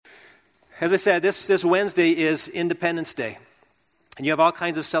as I said, this Wednesday is Independence Day. And you have all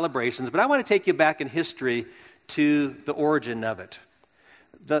kinds of celebrations, but I want to take you back in history to the origin of it.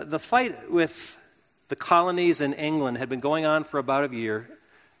 The fight with the colonies in England had been going on for about a year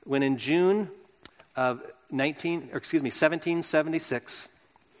when in June of 1776,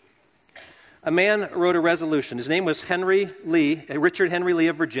 a man wrote a resolution. His name was Richard Henry Lee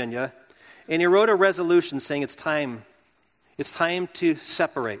of Virginia, and he wrote a resolution saying it's time to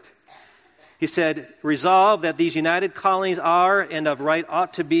separate. He said, resolve that these united colonies are and of right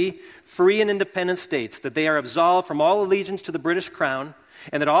ought to be free and independent states, that they are absolved from all allegiance to the British Crown,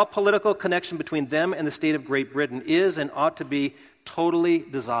 and that all political connection between them and the state of Great Britain is and ought to be totally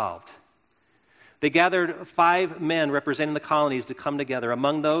dissolved. They gathered 5 men representing the colonies to come together.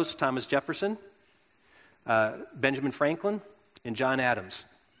 Among those, Thomas Jefferson, Benjamin Franklin, and John Adams.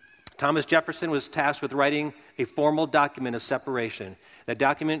 Thomas Jefferson was tasked with writing a formal document of separation. That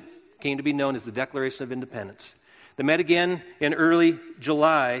document came to be known as the Declaration of Independence. They met again in early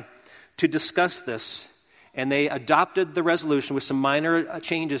July to discuss this, and they adopted the resolution with some minor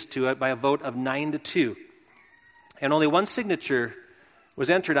changes to it by a vote of 9-2. And only one signature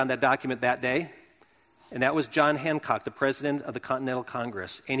was entered on that document that day, and that was John Hancock, the president of the Continental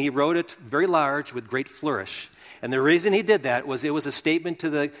Congress. And he wrote it very large with great flourish. And the reason he did that was it was a statement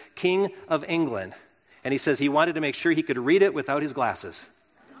to the King of England. And he says he wanted to make sure he could read it without his glasses.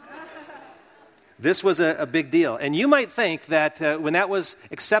 This was a big deal. And you might think that when that was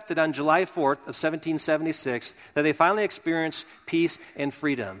accepted on July 4th of 1776, that they finally experienced peace and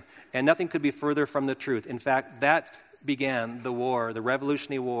freedom. And nothing could be further from the truth. In fact, that began the war, the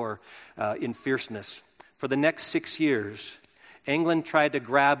Revolutionary War, in fierceness. For the next 6 years, England tried to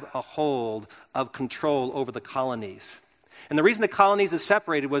grab a hold of control over the colonies. And the reason the colonies had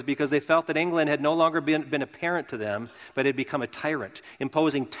separated was because they felt that England had no longer been a parent to them, but had become a tyrant,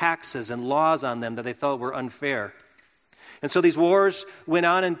 imposing taxes and laws on them that they felt were unfair. And so these wars went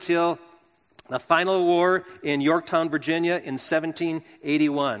on until the final war in Yorktown, Virginia in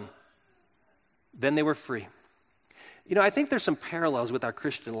 1781. Then they were free. You know, I think there's some parallels with our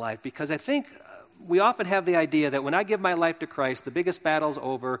Christian life because I think we often have the idea that when I give my life to Christ, the biggest battle's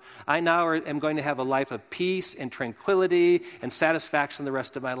over. I now am going to have a life of peace and tranquility and satisfaction the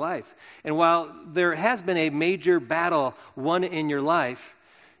rest of my life. And while there has been a major battle won in your life,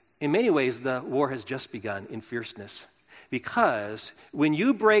 in many ways the war has just begun in fierceness. Because when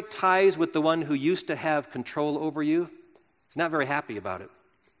you break ties with the one who used to have control over you, he's not very happy about it.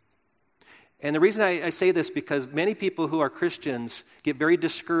 And the reason I say this because many people who are Christians get very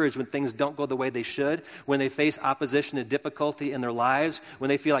discouraged when things don't go the way they should, when they face opposition and difficulty in their lives, when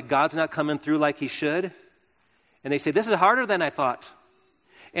they feel like God's not coming through like he should. And they say, this is harder than I thought.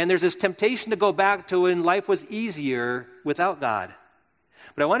 And there's this temptation to go back to when life was easier without God.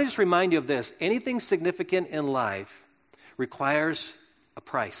 But I want to just remind you of this. Anything significant in life requires a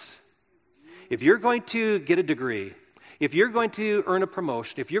price. If you're going to get a degree, if you're going to earn a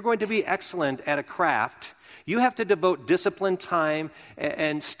promotion, if you're going to be excellent at a craft, you have to devote discipline, time,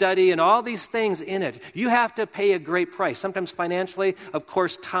 and study, and all these things in it. You have to pay a great price. Sometimes financially, of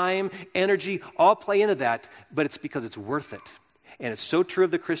course, time, energy, all play into that, but it's because it's worth it. And it's so true of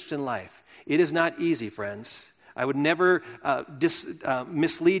the Christian life. It is not easy, friends. I would never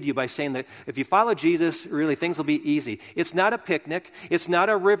mislead you by saying that if you follow Jesus, really, things will be easy. It's not a picnic. It's not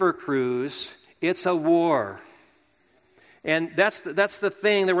a river cruise. It's a war. And that's the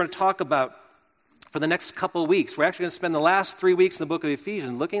thing that we're going to talk about for the next couple of weeks. We're actually going to spend the last 3 weeks in the book of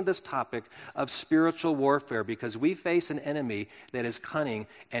Ephesians looking at this topic of spiritual warfare because we face an enemy that is cunning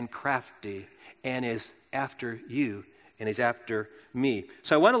and crafty and is after you and is after me.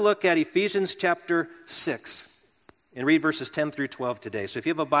 So I want to look at Ephesians chapter 6 and read verses 10 through 12 today. So if you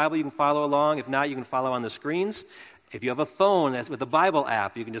have a Bible, you can follow along. If not, you can follow on the screens. If you have a phone that's with the Bible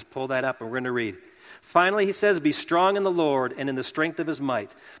app, you can just pull that up and we're going to read. Finally, he says, be strong in the Lord and in the strength of his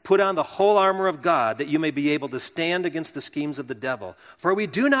might. Put on the whole armor of God that you may be able to stand against the schemes of the devil. For we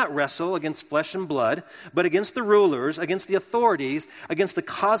do not wrestle against flesh and blood, but against the rulers, against the authorities, against the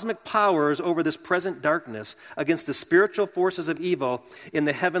cosmic powers over this present darkness, against the spiritual forces of evil in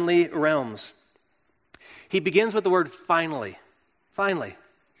the heavenly realms. He begins with the word finally. Finally.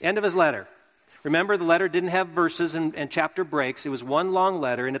 End of his letter. Remember, the letter didn't have verses and chapter breaks. It was one long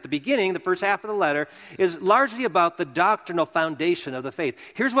letter. And at the beginning, the first half of the letter is largely about the doctrinal foundation of the faith.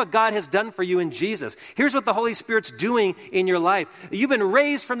 Here's what God has done for you in Jesus. Here's what the Holy Spirit's doing in your life. You've been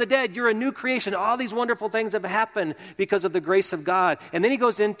raised from the dead. You're a new creation. All these wonderful things have happened because of the grace of God. And then he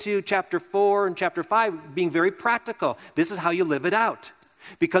goes into chapter 4 and chapter 5 being very practical. This is how you live it out.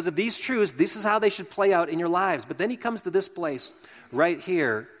 Because of these truths, this is how they should play out in your lives. But then he comes to this place right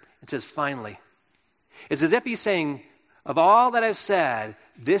here It says, finally. It's as if he's saying, of all that I've said,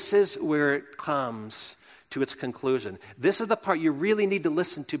 this is where it comes to its conclusion. This is the part you really need to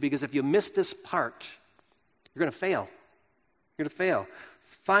listen to, because if you miss this part, you're going to fail. You're going to fail.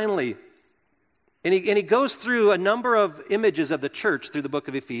 Finally, and he goes through a number of images of the church through the book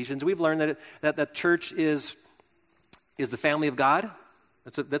of Ephesians. We've learned that the church is the family of God.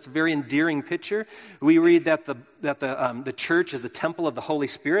 That's a very endearing picture. We read that the church is the temple of the Holy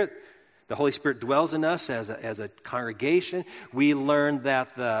Spirit. The Holy Spirit dwells in us as a congregation. We learn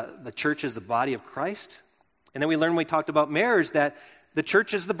that the church is the body of Christ. And then we learned when we talked about marriage that the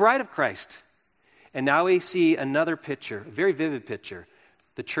church is the bride of Christ. And now we see another picture, a very vivid picture.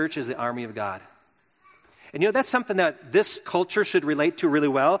 The church is the army of God. And that's something that this culture should relate to really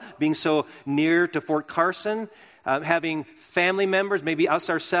well, being so near to Fort Carson, having family members, maybe us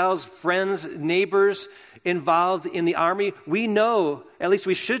ourselves, friends, neighbors involved in the army. We know, at least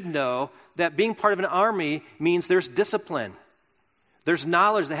we should know, that being part of an army means there's discipline. There's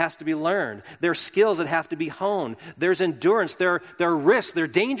knowledge that has to be learned. There are skills that have to be honed. There's endurance. There are risks. There are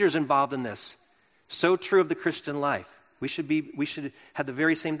dangers involved in this. So true of the Christian life. We should have the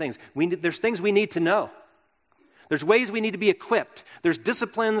very same things. There's things we need to know. There's ways we need to be equipped. There's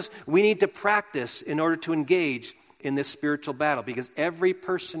disciplines we need to practice in order to engage in this spiritual battle. Because every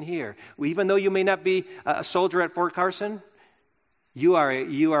person here, even though you may not be a soldier at Fort Carson, you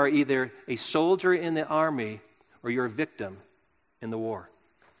are either a soldier in the army or you're a victim in the war.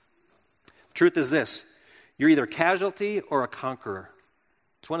 The truth is this: you're either a casualty or a conqueror.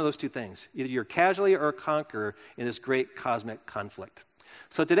 It's one of those two things. Either you're a casualty or a conqueror in this great cosmic conflict.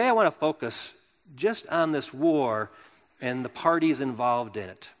 So today I want to focus just on this war and the parties involved in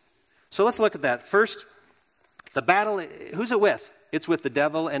it. So let's look at that. First, the battle, who's it with? It's with the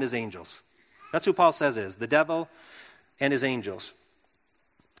devil and his angels. That's who Paul says is, the devil and his angels.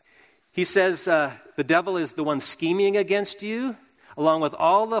 He says the devil is the one scheming against you, along with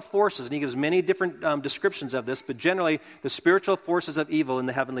all the forces, and he gives many different descriptions of this, but generally the spiritual forces of evil in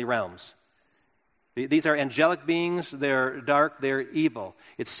the heavenly realms. These are angelic beings, they're dark, they're evil.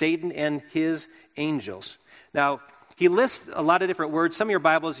 It's Satan and his angels. Now, he lists a lot of different words. Some of your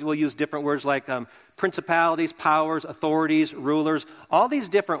Bibles will use different words like principalities, powers, authorities, rulers. All these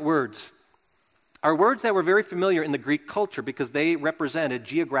different words are words that were very familiar in the Greek culture because they represented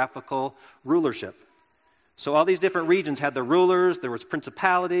geographical rulership. So all these different regions had their rulers, there was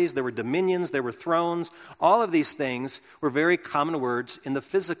principalities, there were dominions, there were thrones. All of these things were very common words in the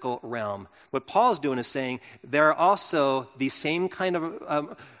physical realm. What Paul's doing is saying there are also these same kind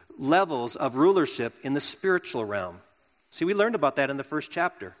of levels of rulership in the spiritual realm. See, we learned about that in the first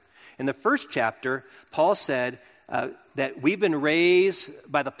chapter. In the first chapter, Paul said that we've been raised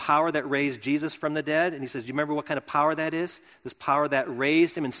by the power that raised Jesus from the dead. And he says, do you remember what kind of power that is? This power that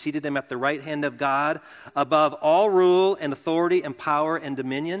raised him and seated him at the right hand of God above all rule and authority and power and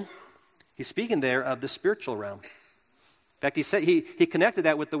dominion. He's speaking there of the spiritual realm. In fact, he said he connected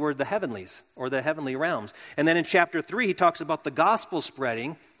that with the word the heavenlies or the heavenly realms. And then in chapter 3, he talks about the gospel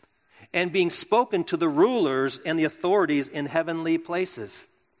spreading and being spoken to the rulers and the authorities in heavenly places.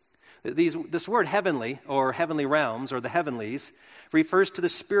 This word heavenly or heavenly realms or the heavenlies refers to the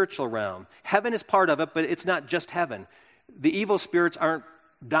spiritual realm. Heaven is part of it, but it's not just heaven. The evil spirits aren't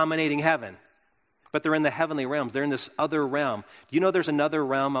dominating heaven, but they're in the heavenly realms. They're in this other realm. Do you know there's another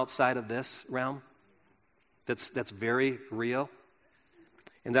realm outside of this realm that's very real?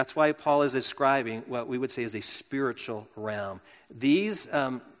 And that's why Paul is describing what we would say is a spiritual realm. These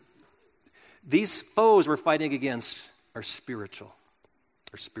foes we're fighting against are spiritual.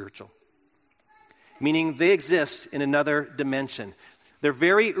 Meaning they exist in another dimension. They're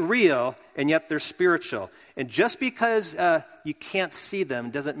very real, and yet they're spiritual. And just because you can't see them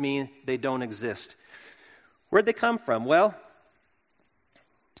doesn't mean they don't exist. Where'd they come from? Well,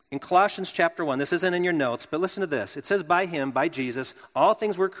 in Colossians chapter 1, this isn't in your notes, but listen to this. It says, by him, by Jesus, all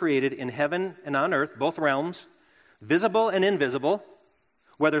things were created in heaven and on earth, both realms, visible and invisible,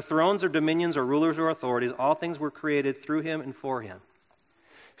 whether thrones or dominions or rulers or authorities, all things were created through him and for him.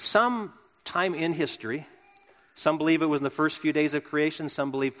 Some time in history, some believe it was in the first few days of creation,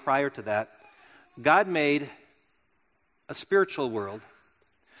 some believe prior to that, God made a spiritual world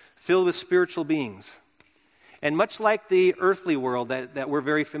filled with spiritual beings. And much like the earthly world that we're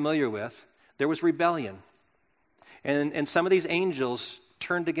very familiar with, there was rebellion. And some of these angels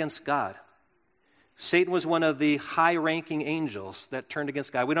turned against God. Satan was one of the high-ranking angels that turned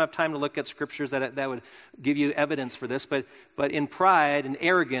against God. We don't have time to look at scriptures that would give you evidence for this, but in pride and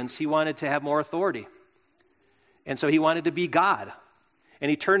arrogance, he wanted to have more authority. And so he wanted to be God. And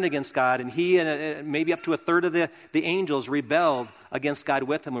he turned against God, and he and maybe up to a third of the angels rebelled against God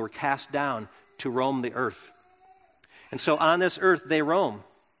with him and were cast down to roam the earth. And so on this earth they roam.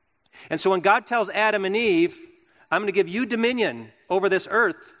 And so when God tells Adam and Eve, I'm going to give you dominion over this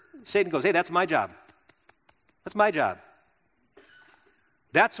earth, Satan goes, hey, that's my job. That's my job.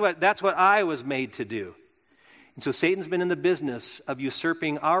 That's what I was made to do. And so Satan's been in the business of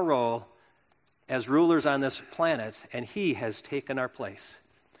usurping our role as rulers on this planet, and he has taken our place.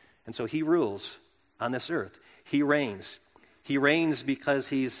 And so he rules on this earth. He reigns. He reigns because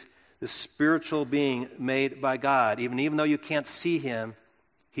he's the spiritual being made by God. Even though you can't see him,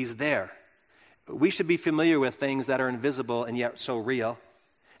 he's there. We should be familiar with things that are invisible and yet so real.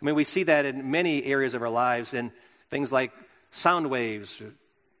 I mean, we see that in many areas of our lives, in things like sound waves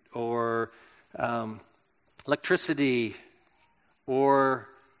or electricity or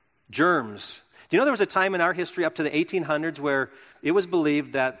germs. Do you know there was a time in our history up to the 1800s where it was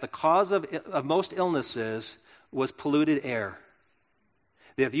believed that the cause of most illnesses was polluted air?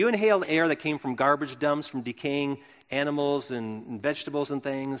 That if you inhaled air that came from garbage dumps, from decaying animals and vegetables and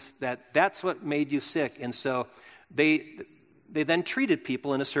things, that's what made you sick. And so they then treated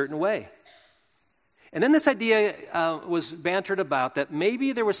people in a certain way. And then this idea was bantered about that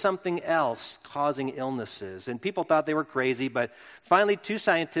maybe there was something else causing illnesses. And people thought they were crazy, but finally two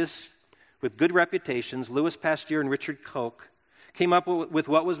scientists with good reputations, Louis Pasteur and Richard Koch, came up with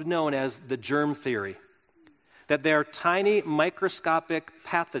what was known as the germ theory. That there are tiny microscopic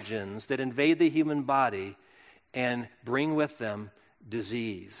pathogens that invade the human body and bring with them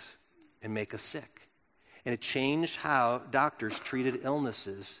disease and make us sick. And it changed how doctors treated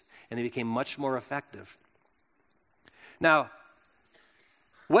illnesses, and they became much more effective. Now,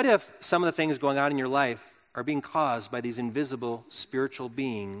 what if some of the things going on in your life are being caused by these invisible spiritual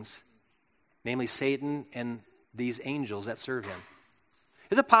beings, namely Satan and these angels that serve him?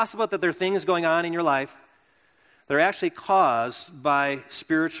 Is it possible that there are things going on in your life that are actually caused by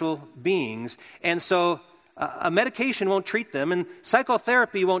spiritual beings? And so a medication won't treat them, and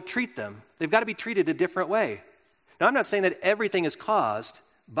psychotherapy won't treat them. They've got to be treated a different way. Now, I'm not saying that everything is caused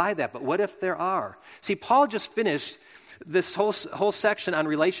by that, but what if there are? See, Paul just finished this whole section on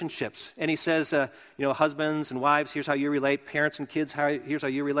relationships, and he says, husbands and wives, here's how you relate. Parents and kids, here's how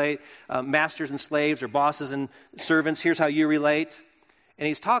you relate. Masters and slaves, or bosses and servants, here's how you relate. And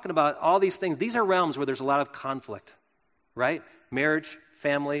he's talking about all these things. These are realms where there's a lot of conflict, right? Marriage,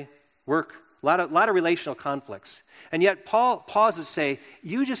 family, work, a lot of relational conflicts. And yet Paul pauses to say,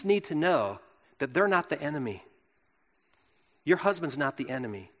 you just need to know that they're not the enemy. Your husband's not the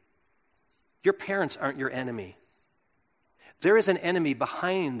enemy. Your parents aren't your enemy. There is an enemy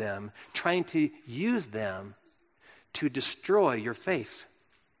behind them trying to use them to destroy your faith.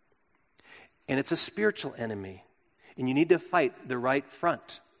 And it's a spiritual enemy. And you need to fight the right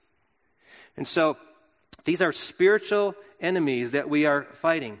front. And so these are spiritual enemies that we are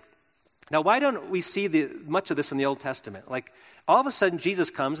fighting. Now, why don't we see much of this in the Old Testament? Like, all of a sudden, Jesus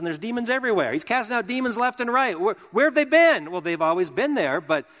comes and there's demons everywhere. He's casting out demons left and right. Where have they been? Well, they've always been there.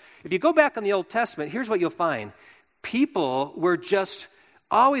 But if you go back in the Old Testament, here's what you'll find. People were just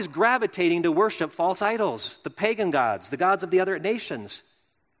always gravitating to worship false idols, the pagan gods, the gods of the other nations.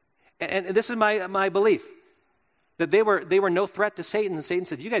 And this is my belief, that they were no threat to Satan. And Satan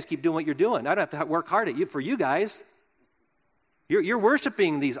said, you guys keep doing what you're doing. I don't have to work hard for you guys. You're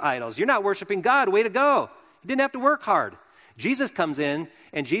worshiping these idols. You're not worshiping God. Way to go. You didn't have to work hard. Jesus comes in,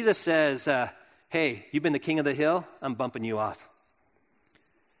 and Jesus says, hey, you've been the king of the hill? I'm bumping you off.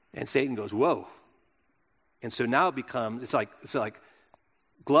 And Satan goes, whoa. And so now it's like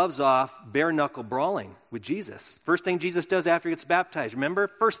gloves off, bare knuckle brawling with Jesus. First thing Jesus does after he gets baptized, remember?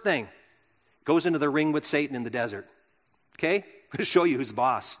 First thing, goes into the ring with Satan in the desert. Okay? I'm going to show you who's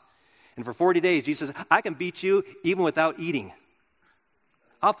boss. And for 40 days, Jesus says, I can beat you even without eating.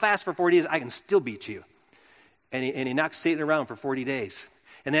 I'll fast for 40 days, I can still beat you. And he knocks Satan around for 40 days.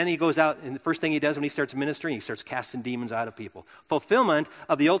 And then he goes out, and the first thing he does when he starts ministering, he starts casting demons out of people. Fulfillment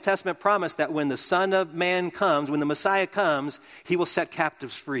of the Old Testament promise that when the Son of Man comes, when the Messiah comes, he will set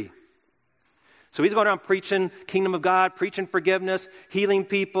captives free. So he's going around preaching kingdom of God, preaching forgiveness, healing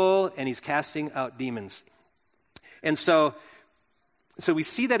people, and he's casting out demons. And so we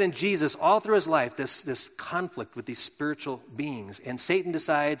see that in Jesus all through his life, this conflict with these spiritual beings. And Satan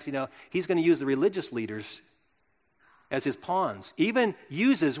decides, he's going to use the religious leaders as his pawns. Even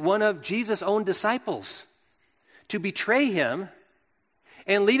uses one of Jesus' own disciples to betray him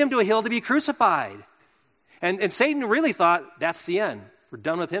and lead him to a hill to be crucified. And Satan really thought, that's the end. We're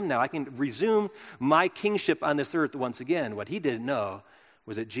done with him now. I can resume my kingship on this earth once again. What he didn't know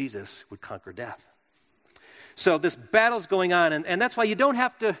was that Jesus would conquer death. So this battle's going on, and that's why you don't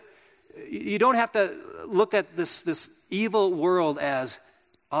have to look at this evil world as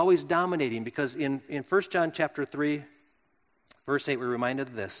always dominating, because in 1 John chapter 3, verse 8, we're reminded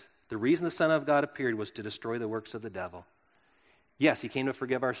of this. The reason the Son of God appeared was to destroy the works of the devil. Yes, he came to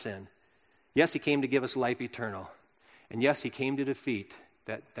forgive our sin. Yes, he came to give us life eternal. And yes, he came to defeat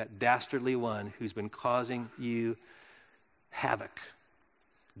that dastardly one who's been causing you havoc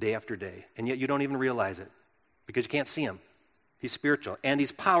day after day. And yet you don't even realize it because you can't see him. He's spiritual and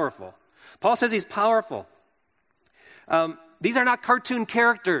he's powerful. Paul says he's powerful. These are not cartoon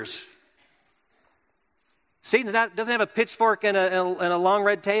characters. Satan doesn't have a pitchfork and a long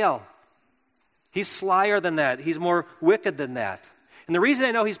red tail. He's slyer than that. He's more wicked than that. And the reason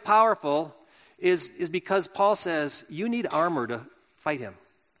I know he's powerful is because Paul says you need armor to fight him.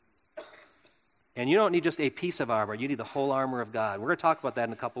 And you don't need just a piece of armor. You need the whole armor of God. We're going to talk about that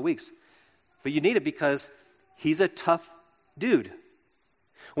in a couple weeks. But you need it because he's a tough dude.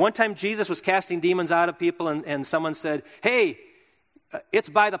 One time Jesus was casting demons out of people and someone said, hey, it's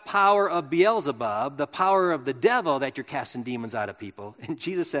by the power of Beelzebub, the power of the devil, that you're casting demons out of people. And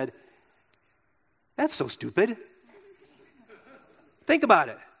Jesus said, that's so stupid. Think about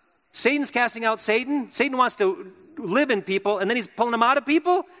it. Satan's casting out Satan. Satan wants to live in people, and then he's pulling them out of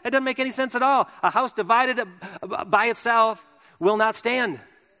people? That doesn't make any sense at all. A house divided by itself will not stand.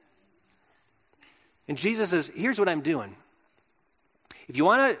 And Jesus says, here's what I'm doing. If you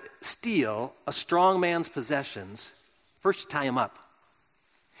want to steal a strong man's possessions, first you tie him up.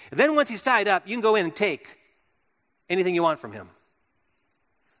 And then once he's tied up, you can go in and take anything you want from him.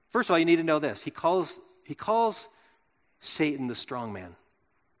 First of all, you need to know this. He calls Satan the strong man.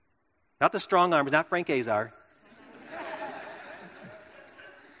 Not the strong arm, not Frank Azar.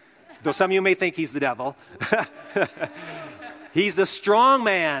 Though some of you may think he's the devil. He's the strong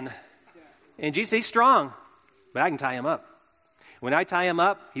man. And Jesus, he's strong, but I can tie him up. When I tie him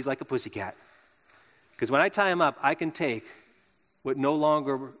up, he's like a pussycat. Because when I tie him up, I can take what no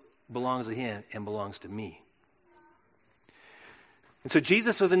longer belongs to him and belongs to me. And so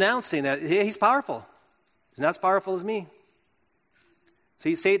Jesus was announcing that he's powerful. He's not as powerful as me.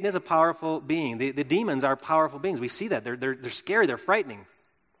 See, Satan is a powerful being. The demons are powerful beings. We see that. They're scary. They're frightening.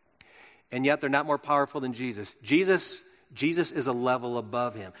 And yet they're not more powerful than Jesus. Jesus is a level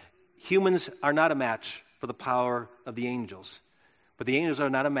above him. Humans are not a match for the power of the angels. But the angels are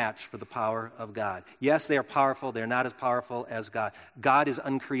not a match for the power of God. Yes, they are powerful. They're not as powerful as God. God is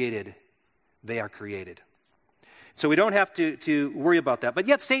uncreated. They are created. So we don't have to worry about that. But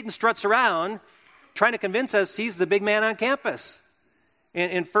yet Satan struts around trying to convince us he's the big man on campus.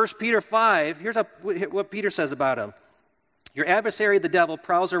 In 1 Peter 5, here's what Peter says about him. Your adversary, the devil,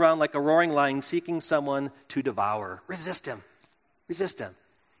 prowls around like a roaring lion seeking someone to devour. Resist him. Resist him.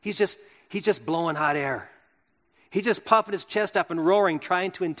 He's just blowing hot air. He's just puffing his chest up and roaring,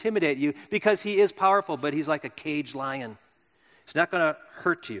 trying to intimidate you because he is powerful, but he's like a caged lion. He's not going to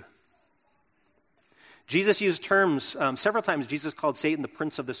hurt you. Jesus used terms, several times Jesus called Satan the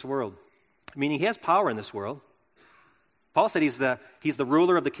prince of this world, meaning he has power in this world. Paul said he's the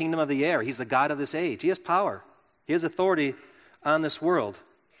ruler of the kingdom of the air. He's the God of this age. He has power. He has authority on this world.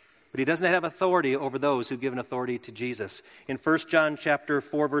 But he doesn't have authority over those who've given authority to Jesus. In 1 John chapter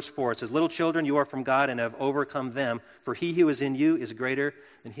 4, verse 4, it says, little children, you are from God and have overcome them, for he who is in you is greater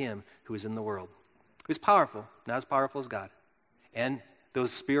than him who is in the world. Who's powerful, not as powerful as God. And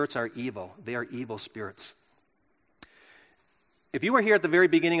those spirits are evil. They are evil spirits. If you were here at the very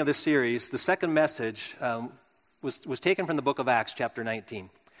beginning of this series, the second message was taken from the book of Acts, chapter 19.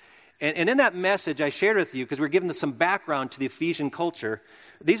 And in that message, I shared with you, because we're giving some background to the Ephesian culture,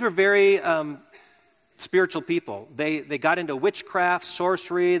 these were very spiritual people. They got into witchcraft,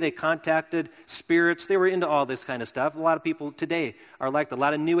 sorcery, they contacted spirits, they were into all this kind of stuff. A lot of people today are like that. A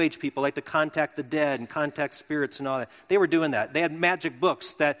lot of New Age people like to contact the dead and contact spirits and all that. They were doing that. They had magic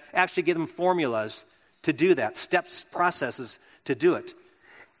books that actually give them formulas to do that, steps, processes to do it.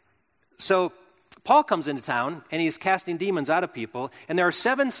 So Paul comes into town, and he's casting demons out of people, and there are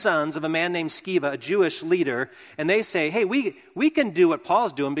 7 sons of a man named Sceva, a Jewish leader, and they say, hey, we can do what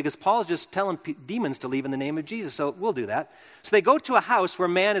Paul's doing because Paul's just telling demons to leave in the name of Jesus, so we'll do that. So they go to a house where a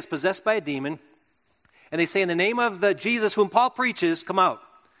man is possessed by a demon, and they say, in the name of the Jesus whom Paul preaches, come out.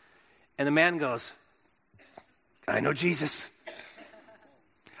 And the man goes, I know Jesus.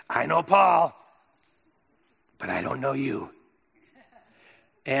 I know Paul. But I don't know you.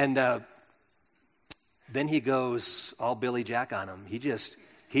 And then he goes all Billy Jack on him. He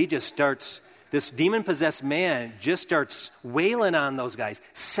just starts, this demon-possessed man just starts wailing on those guys.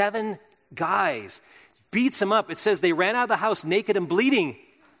 7 guys. Beats them up. It says they ran out of the house naked and bleeding.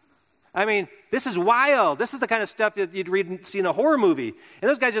 I mean, this is wild. This is the kind of stuff that you'd read and see in a horror movie. And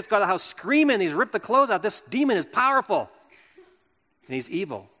those guys just go to the house screaming. He's ripped the clothes out. This demon is powerful. And he's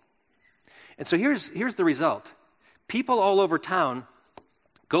evil. And so here's the result. People all over town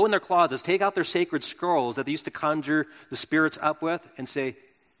go in their closets, take out their sacred scrolls that they used to conjure the spirits up with, and say,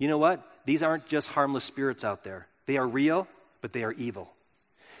 you know what? These aren't just harmless spirits out there. They are real, but they are evil.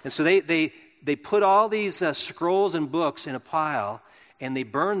 And so they put all these scrolls and books in a pile, and they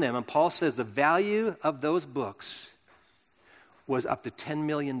burn them. And Paul says the value of those books was up to $10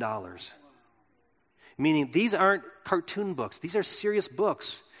 million. Meaning these aren't cartoon books. These are serious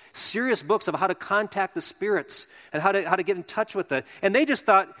books. Serious books of how to contact the spirits and how to get in touch with it. And they just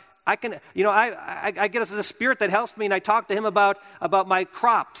thought, I get a spirit that helps me, and I talk to him about my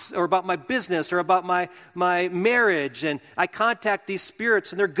crops or about my business or about my marriage, and I contact these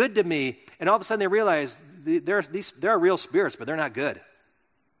spirits, and they're good to me. And all of a sudden they realize there are real spirits, but they're not good.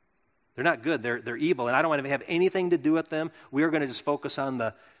 They're not good. They're evil, and I don't want to have anything to do with them. We are going to just focus on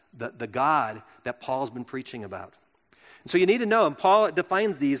the God that Paul's been preaching about. And so you need to know, and Paul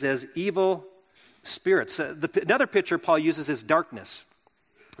defines these as evil spirits. Another picture Paul uses is darkness.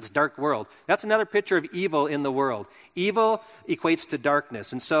 It's a dark world. That's another picture of evil in the world. Evil equates to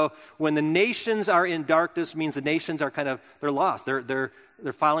darkness. And so when the nations are in darkness, means the nations are they're lost. They're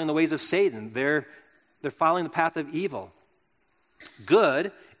following the ways of Satan. They're following the path of evil.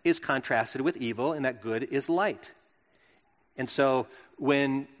 Good is contrasted with evil, and that good is light. And so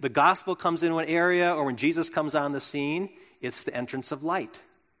when the gospel comes into an area or when Jesus comes on the scene, it's the entrance of light.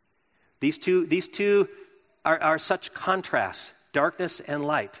 These two are such contrasts, darkness and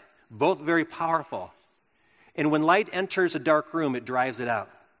light, both very powerful. And when light enters a dark room, it drives it out.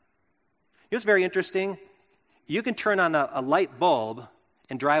 You know what's very interesting? You can turn on a light bulb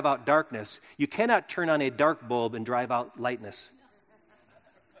and drive out darkness. You cannot turn on a dark bulb and drive out lightness.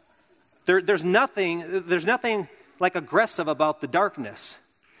 There's nothing like aggressive about the darkness.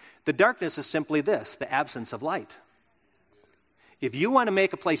 The darkness is simply this, the absence of light. If you want to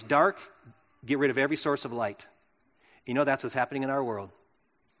make a place dark, get rid of every source of light. You know that's what's happening in our world.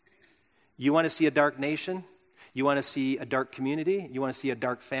 You want to see a dark nation? You want to see a dark community? You want to see a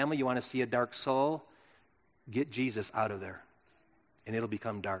dark family? You want to see a dark soul? Get Jesus out of there, and it'll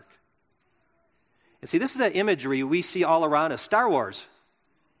become dark. And see, this is the imagery we see all around us. Star Wars,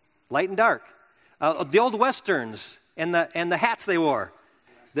 light and dark. The old Westerns and the hats they wore.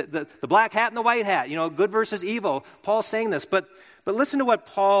 The black hat and the white hat, good versus evil. Paul's saying this, but listen to what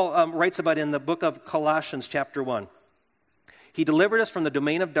Paul writes about in the book of Colossians chapter 1. He delivered us from the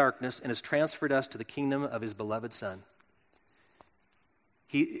domain of darkness and has transferred us to the kingdom of his beloved Son.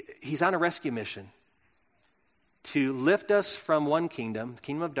 He's on a rescue mission to lift us from one kingdom, the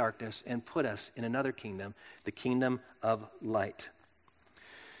kingdom of darkness, and put us in another kingdom, the kingdom of light.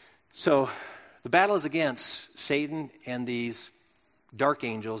 So the battle is against Satan and these dark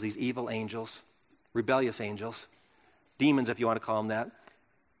angels, these evil angels, rebellious angels, demons if you want to call them that.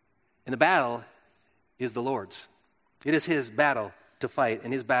 And the battle is the Lord's. It is his battle to fight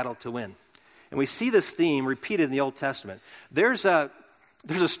and his battle to win. And we see this theme repeated in the Old Testament. There's a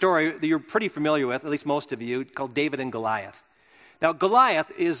story that you're pretty familiar with, at least most of you, called David and Goliath. Now,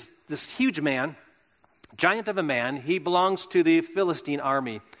 Goliath is this huge man, giant of a man. He belongs to the Philistine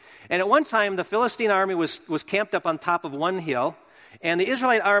army. And at one time, the Philistine army was camped up on top of one hill, and the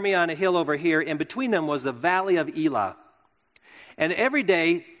Israelite army on a hill over here, and between them was the valley of Elah. And every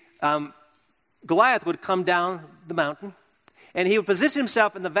day, Goliath would come down the mountain, and he would position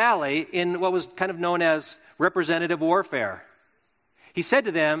himself in the valley in what was kind of known as representative warfare. He said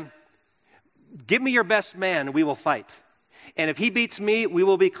to them, "Give me your best man, and we will fight. And if he beats me, we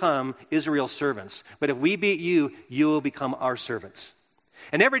will become Israel's servants. But if we beat you, you will become our servants."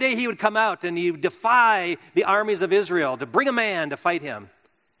 And every day he would come out and he would defy the armies of Israel to bring a man to fight him.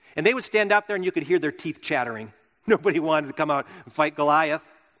 And they would stand up there and you could hear their teeth chattering. Nobody wanted to come out and fight Goliath.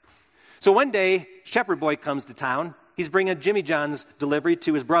 So one day, Shepherd Boy comes to town. He's bringing Jimmy John's delivery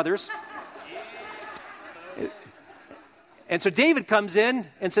to his brothers. And so David comes in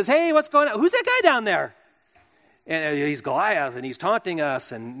and says, "Hey, what's going on? Who's that guy down there?" And he's Goliath, and he's taunting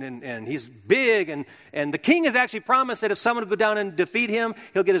us, and he's big, and the king has actually promised that if someone would go down and defeat him,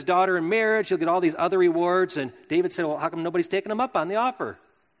 he'll get his daughter in marriage, he'll get all these other rewards. And David said, "Well, how come nobody's taking him up on the offer?"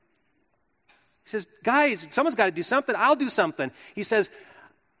 He says, "Guys, someone's got to do something. I'll do something." He says,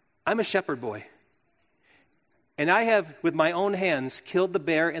 "I'm a shepherd boy, and I have, with my own hands, killed the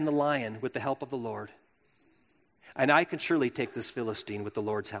bear and the lion with the help of the Lord. And I can surely take this Philistine with the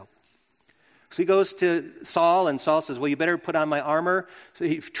Lord's help." So he goes to Saul, and Saul says, "Well, you better put on my armor." So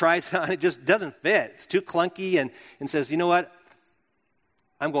he tries on, it just doesn't fit. It's too clunky, and says, "You know what?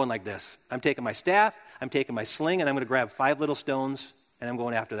 I'm going like this. I'm taking my staff, I'm taking my sling, and I'm going to grab 5 little stones, and I'm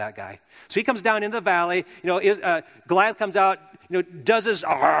going after that guy. So he comes down into the valley. Goliath comes out, does his,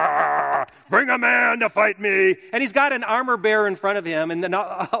 bring a man to fight me. And he's got an armor bearer in front of him, and then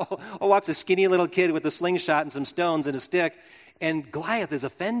walks a skinny little kid with a slingshot and some stones and a stick, and Goliath is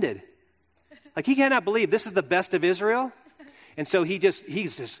offended. Like, he cannot believe this is the best of Israel. And so he's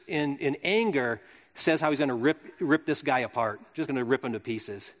just in anger, says how he's going to rip this guy apart, just going to rip him to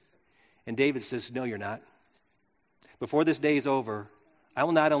pieces. And David says, no, you're not. Before this day is over, I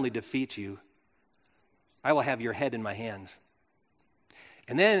will not only defeat you, I will have your head in my hands.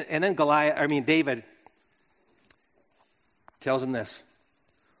 And then David tells him this,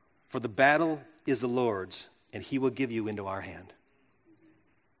 for the battle is the Lord's, and he will give you into our hand.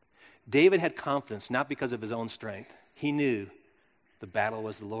 David had confidence, not because of his own strength. He knew the battle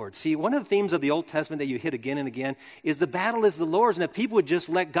was the Lord's. See, one of the themes of the Old Testament that you hit again and again is the battle is the Lord's. And if people would just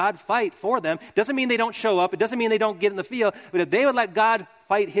let God fight for them, doesn't mean they don't show up. It doesn't mean they don't get in the field. But if they would let God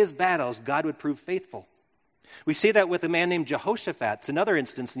fight his battles, God would prove faithful. We see that with a man named Jehoshaphat. It's another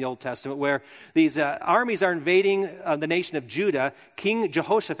instance in the Old Testament where these armies are invading the nation of Judah. King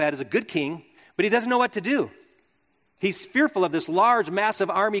Jehoshaphat is a good king, but he doesn't know what to do. He's fearful of this large, massive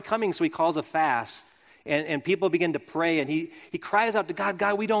army coming, so he calls a fast. And people begin to pray, and he cries out to God,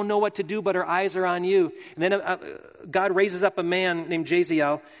 God, we don't know what to do, but our eyes are on you. And then God raises up a man named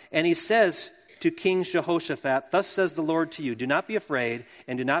Jaziel, and he says to King Jehoshaphat, thus says the Lord to you, do not be afraid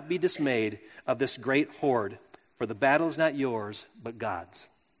and do not be dismayed of this great horde, for the battle is not yours, but God's.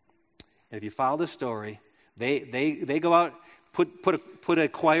 And if you follow the story, they go out, put a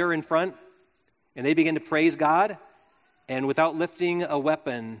choir in front, and they begin to praise God, and without lifting a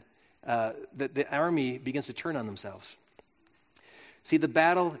weapon, the army begins to turn on themselves. See, the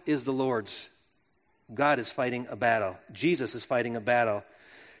battle is the Lord's. God is fighting a battle. Jesus is fighting a battle.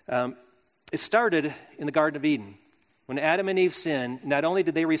 It started in the Garden of Eden. When Adam and Eve sinned, not only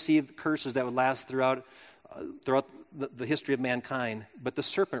did they receive curses that would last throughout the history of mankind, but the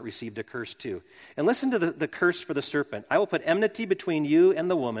serpent received a curse too. And listen to the curse for the serpent. I will put enmity between you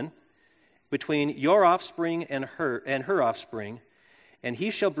and the woman, between your offspring and her offspring, and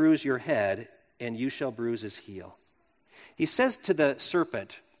he shall bruise your head, and you shall bruise his heel. He says to the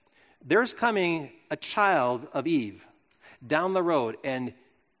serpent, there's coming a child of Eve down the road, and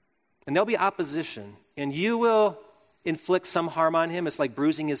there'll be opposition, and you will inflict some harm on him. It's like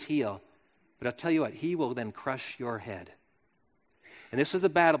bruising his heel. But I'll tell you what, he will then crush your head. And this was the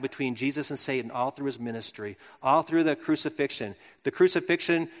battle between Jesus and Satan all through his ministry, all through the crucifixion. The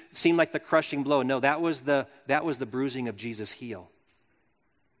crucifixion seemed like the crushing blow. No, that was the bruising of Jesus' heel.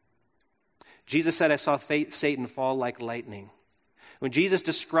 Jesus said, I saw Satan fall like lightning. When Jesus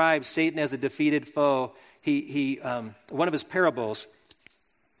describes Satan as a defeated foe, one of his parables,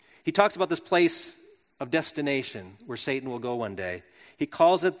 he talks about this place of destination where Satan will go one day. He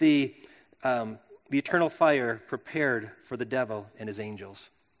calls it the eternal fire prepared for the devil and his angels.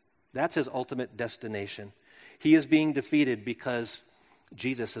 That's his ultimate destination. He is being defeated because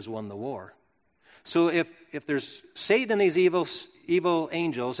Jesus has won the war. So if there's Satan and these evil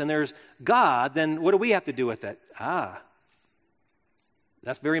angels and there's God, then what do we have to do with it?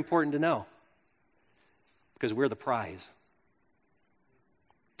 That's very important to know, because we're the prize.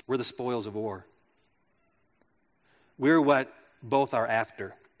 We're the spoils of war. We're what both are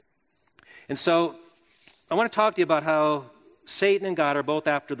after. And so I want to talk to you about how Satan and God are both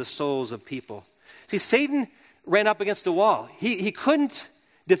after the souls of people. See, Satan ran up against a wall. He couldn't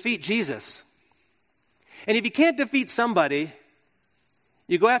defeat Jesus. And if you can't defeat somebody,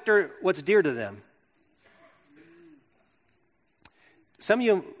 you go after what's dear to them. Some of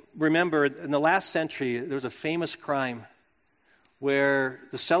you remember in the last century, there was a famous crime where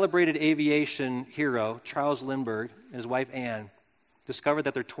the celebrated aviation hero, Charles Lindbergh, and his wife Anne, discovered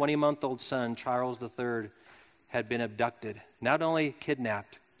that their 20-month-old son, Charles III, had been abducted. Not only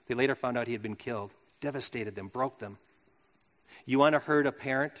kidnapped, they later found out he had been killed. Devastated them, broke them. You want to hurt a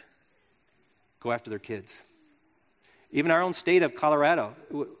parent? Go after their kids. Even our own state of Colorado,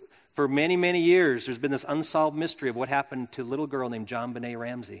 for many, many years, there's been this unsolved mystery of what happened to a little girl named JonBenet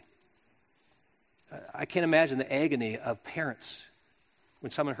Ramsey. I can't imagine the agony of parents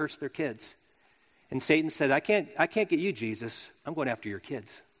when someone hurts their kids. And Satan said, I can't get you, Jesus. I'm going after your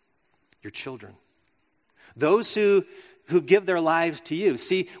kids, your children. Those who give their lives to you.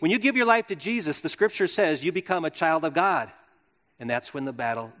 See, when you give your life to Jesus, the scripture says you become a child of God. And that's when the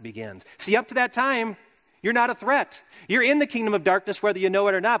battle begins. See, up to that time, you're not a threat. You're in the kingdom of darkness whether you know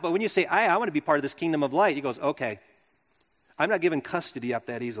it or not. But when you say, I want to be part of this kingdom of light, he goes, okay, I'm not giving custody up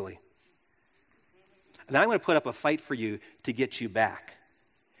that easily. And I'm going to put up a fight for you to get you back.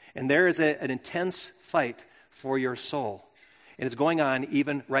 And there is an intense fight for your soul. And it's going on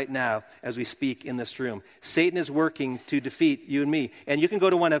even right now as we speak in this room. Satan is working to defeat you and me. And you can go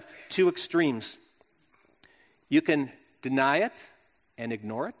to one of two extremes. You can deny it and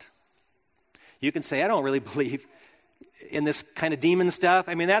ignore it. You can say, I don't really believe in this kind of demon stuff.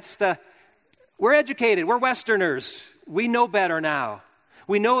 I mean, we're educated. We're Westerners. We know better now.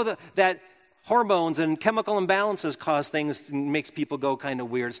 We know that hormones and chemical imbalances cause things and makes people go kind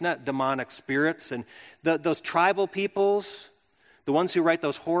of weird. It's not demonic spirits. And those tribal peoples, the ones who write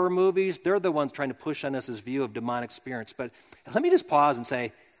those horror movies, they're the ones trying to push on us this view of demonic spirits. But let me just pause and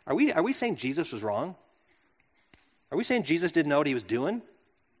say, are we saying Jesus was wrong? Are we saying Jesus didn't know what he was doing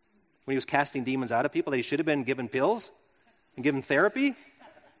when he was casting demons out of people, that he should have been given pills and given therapy?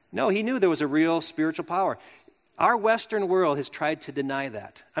 No, he knew there was a real spiritual power. Our Western world has tried to deny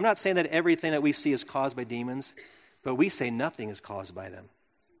that. I'm not saying that everything that we see is caused by demons, but we say nothing is caused by them.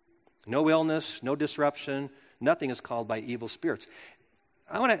 No illness, no disruption, nothing is caused by evil spirits.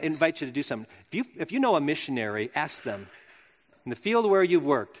 I want to invite you to do something. If you know a missionary, ask them, in the field where you've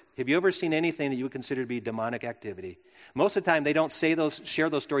worked, have you ever seen anything that you would consider to be demonic activity? Most of the time, they don't share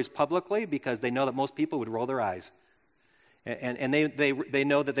those stories publicly because they know that most people would roll their eyes. And they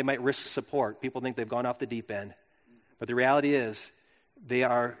know that they might risk support. People think they've gone off the deep end. But the reality is, they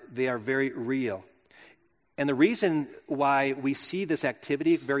are very real. And the reason why we see this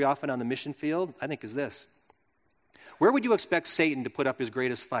activity very often on the mission field, I think, is this. Where would you expect Satan to put up his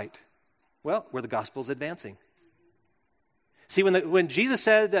greatest fight? Well, where the gospel is advancing. See, when Jesus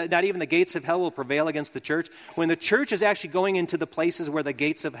said that not even the gates of hell will prevail against the church, when the church is actually going into the places where the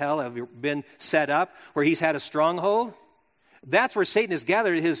gates of hell have been set up, where he's had a stronghold, that's where Satan has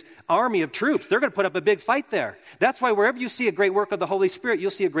gathered his army of troops. They're going to put up a big fight there. That's why wherever you see a great work of the Holy Spirit,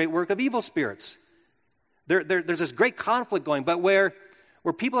 you'll see a great work of evil spirits. There's this great conflict going, but where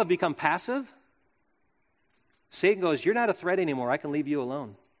people have become passive, Satan goes, you're not a threat anymore. I can leave you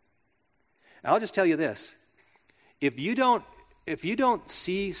alone. I'll just tell you this. If you don't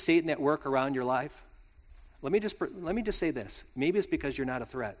see Satan at work around your life, let me just say this. Maybe it's because you're not a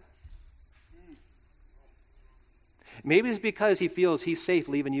threat. Maybe it's because he feels he's safe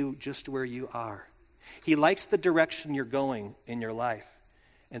leaving you just where you are. He likes the direction you're going in your life.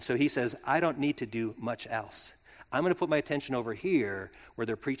 And so he says, I don't need to do much else. I'm going to put my attention over here where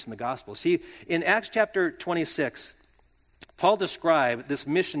they're preaching the gospel. See, in Acts chapter 26, Paul described this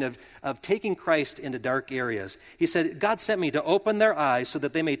mission of taking Christ into dark areas. He said, God sent me to open their eyes so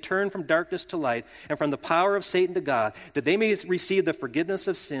that they may turn from darkness to light and from the power of Satan to God, that they may receive the forgiveness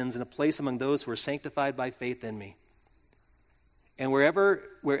of sins and a place among those who are sanctified by faith in me. And wherever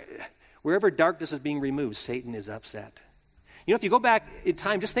darkness is being removed, Satan is upset. You know, if you go back in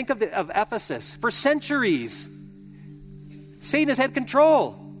time, just think of Ephesus. For centuries, Satan has had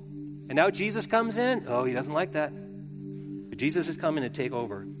control. And now Jesus comes in. Oh, he doesn't like that. But Jesus is coming to take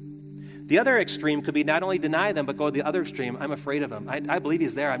over. The other extreme could be not only deny them, but go to the other extreme. I'm afraid of him. I believe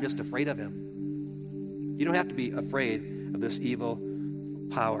he's there. I'm just afraid of him. You don't have to be afraid of this evil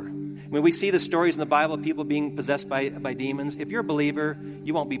power. When we see the stories in the Bible of people being possessed by demons, if you're a believer,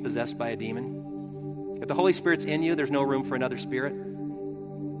 you won't be possessed by a demon. If the Holy Spirit's in you, there's no room for another spirit.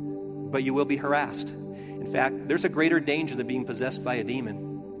 But you will be harassed. In fact, there's a greater danger than being possessed by a demon.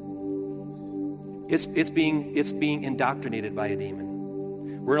 It's being indoctrinated by a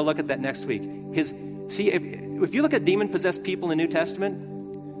demon. We're going to look at that next week. If you look at demon-possessed people in the New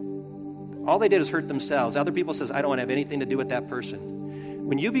Testament, all they did is hurt themselves. Other people says, I don't want to have anything to do with that person.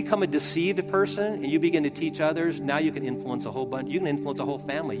 When you become a deceived person and you begin to teach others, now you can influence a whole bunch. You can influence a whole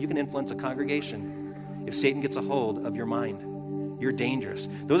family. You can influence a congregation. If Satan gets a hold of your mind, you're dangerous.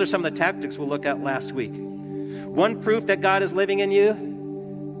 Those are some of the tactics we'll look at last week. One proof that God is living in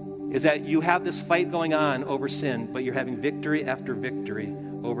you is that you have this fight going on over sin, but you're having victory after victory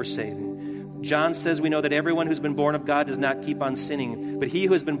over Satan. John says we know that everyone who's been born of God does not keep on sinning, but he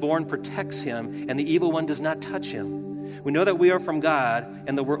who has been born protects him, and the evil one does not touch him. We know that we are from God,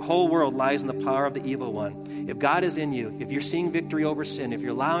 and the whole world lies in the power of the evil one. If God is in you, if you're seeing victory over sin, if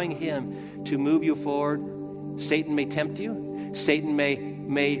you're allowing him to move you forward, Satan may tempt you. Satan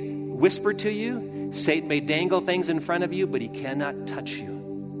may whisper to you. Satan may dangle things in front of you, but he cannot touch you.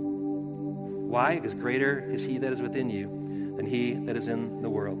 Why? Because greater is he that is within you than he that is in the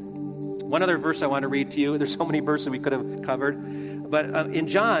world. One other verse I want to read to you. There's so many verses we could have covered. But in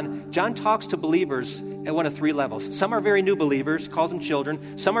John talks to believers at one of three levels. Some are very new believers, calls them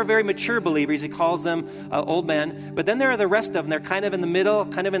children. Some are very mature believers, he calls them old men. But then there are the rest of them. They're kind of in the middle,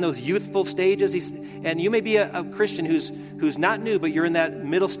 kind of in those youthful stages. And you may be a Christian who's not new, but you're in that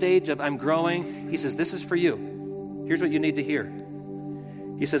middle stage of I'm growing. He says, this is for you. Here's what you need to hear.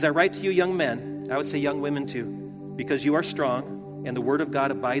 He says, I write to you young men, I would say young women too, because you are strong and the word of God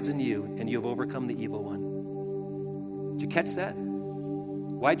abides in you and you have overcome the evil one. Did you catch that?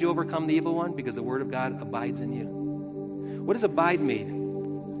 Why'd you overcome the evil one? Because the word of God abides in you. What does abide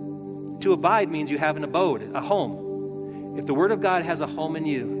mean? To abide means you have an abode, a home. If the word of God has a home in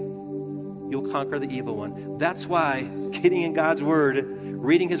you, you'll conquer the evil one. That's why getting in God's word,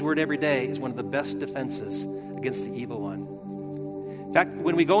 reading his word every day is one of the best defenses against the evil one. In fact,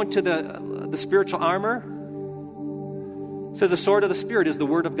 when we go into the spiritual armor, it says the sword of the Spirit is the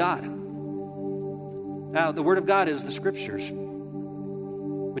word of God. Now, the word of God is the scriptures.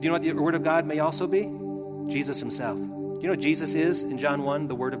 But you know what the word of God may also be? Jesus himself. Do you know what Jesus is in John 1,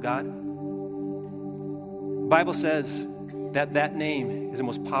 the word of God? The Bible says that name is the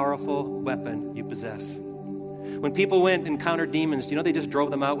most powerful weapon you possess. When people went and encountered demons, do you know they just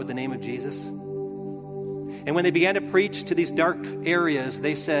drove them out with the name of Jesus? And when they began to preach to these dark areas,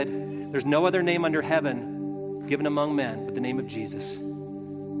 they said, there's no other name under heaven given among men but the name of Jesus.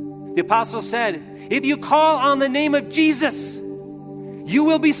 The apostle said, if you call on the name of Jesus, you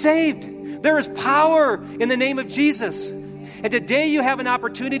will be saved. There is power in the name of Jesus. And today you have an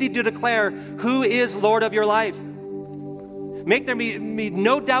opportunity to declare who is Lord of your life. Make there be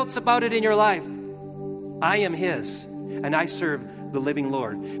no doubts about it in your life. I am his, and I serve the living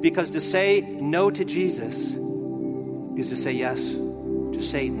Lord. Because to say no to Jesus is to say yes to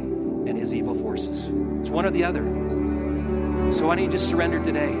Satan and his evil forces. It's one or the other. So why don't you just surrender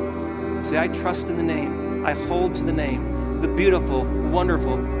today? Say, I trust in the name. I hold to the name. The beautiful,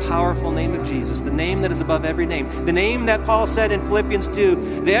 wonderful, powerful name of Jesus. The name that is above every name. The name that Paul said in Philippians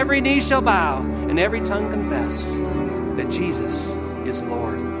 2, that every knee shall bow and every tongue confess that Jesus is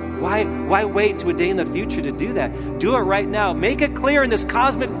Lord. Why wait to a day in the future to do that? Do it right now. Make it clear in this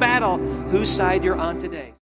cosmic battle whose side you're on today.